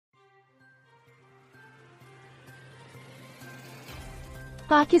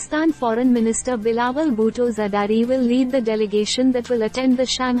Pakistan Foreign Minister Bilawal Bhutto Zardari will lead the delegation that will attend the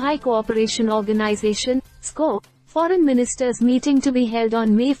Shanghai Cooperation Organization (SCO) Foreign Ministers meeting to be held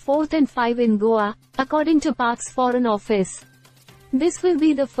on May 4 and 5 in Goa, according to Pak's Foreign Office. This will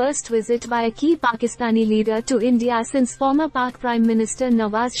be the first visit by a key Pakistani leader to India since former Pak Prime Minister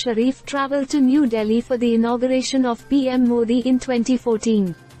Nawaz Sharif travelled to New Delhi for the inauguration of PM Modi in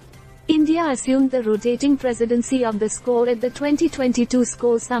 2014. India assumed the rotating presidency of the SCO at the 2022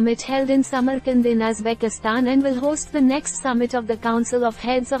 SCO summit held in Samarkand in Uzbekistan and will host the next summit of the Council of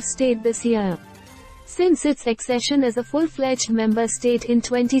Heads of State this year. Since its accession as a full-fledged member state in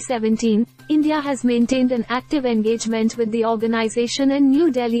 2017, India has maintained an active engagement with the organization, and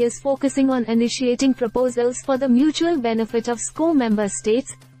New Delhi is focusing on initiating proposals for the mutual benefit of SCO member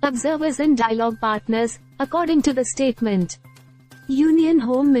states, observers and dialogue partners, according to the statement. Union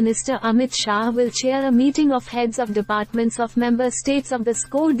Home Minister Amit Shah will chair a meeting of heads of departments of member states of the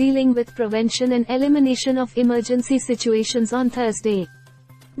SCO dealing with prevention and elimination of emergency situations on Thursday.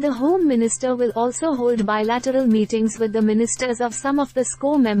 The Home Minister will also hold bilateral meetings with the ministers of some of the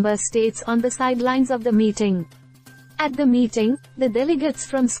SCO member states on the sidelines of the meeting. At the meeting, the delegates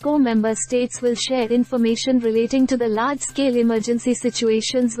from SCO member states will share information relating to the large-scale emergency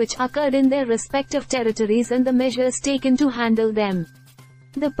situations which occurred in their respective territories and the measures taken to handle them.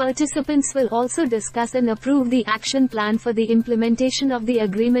 The participants will also discuss and approve the action plan for the implementation of the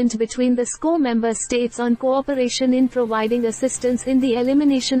agreement between the SCO member states on cooperation in providing assistance in the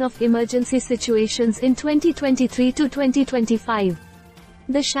elimination of emergency situations in 2023 to 2025.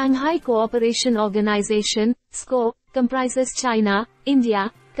 The Shanghai Cooperation Organization, SCO, comprises China,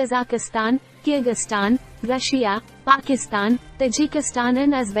 India, Kazakhstan, Kyrgyzstan, Russia, Pakistan, Tajikistan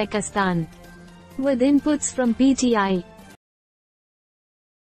and Uzbekistan. With inputs from PTI.